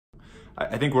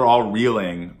I think we're all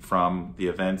reeling from the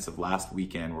events of last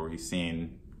weekend where we've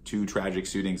seen 2 tragic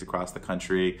shootings across the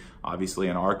country. Obviously,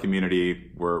 in our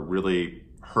community, we're really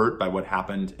hurt by what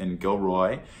happened in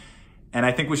Gilroy. And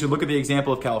I think we should look at the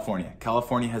example of California.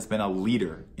 California has been a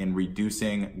leader in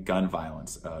reducing gun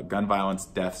violence. Gun violence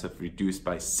deaths have reduced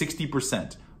by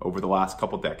 60% over the last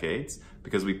couple decades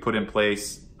because we put in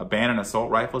place a ban on assault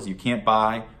rifles. You can't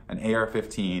buy an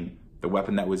AR-15, the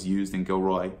weapon that was used in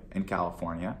Gilroy in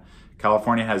California.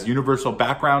 California has universal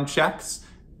background checks.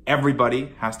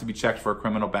 Everybody has to be checked for a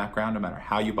criminal background, no matter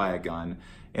how you buy a gun.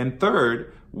 And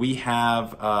third, we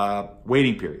have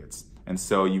waiting periods. And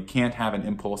so you can't have an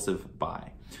impulsive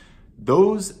buy.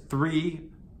 Those 3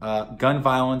 gun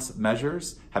violence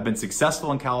measures have been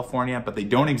successful in California, but they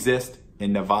don't exist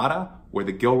in Nevada, where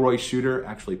the Gilroy shooter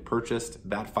actually purchased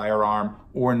that firearm,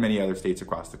 or in many other states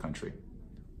across the country.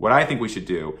 What I think we should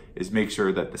do is make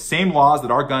sure that the same laws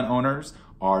that our gun owners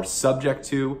are subject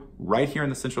to right here in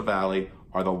the Central Valley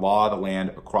are the law of the land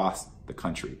across the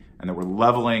country, and that we're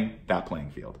leveling that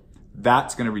playing field.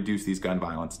 That's going to reduce these gun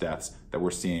violence deaths that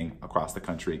we're seeing across the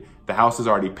country. The House has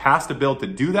already passed a bill to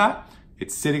do that.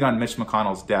 It's sitting on Mitch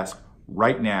McConnell's desk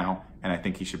right now, and I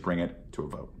think he should bring it to a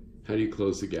vote. How do you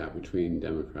close the gap between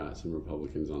Democrats and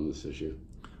Republicans on this issue?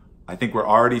 I think we're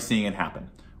already seeing it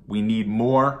happen. We need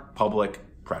more public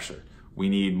pressure. We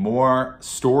need more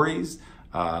stories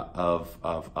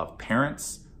of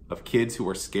parents, of kids who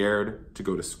are scared to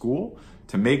go to school,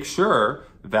 to make sure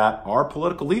that our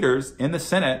political leaders in the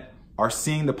Senate are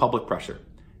seeing the public pressure.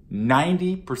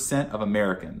 90% of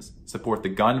Americans support the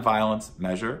gun violence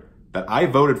measure that I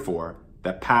voted for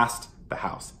that passed the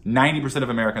House. 90% of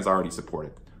Americans already support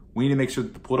it. We need to make sure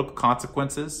that the political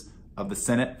consequences of the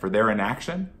Senate for their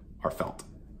inaction are felt.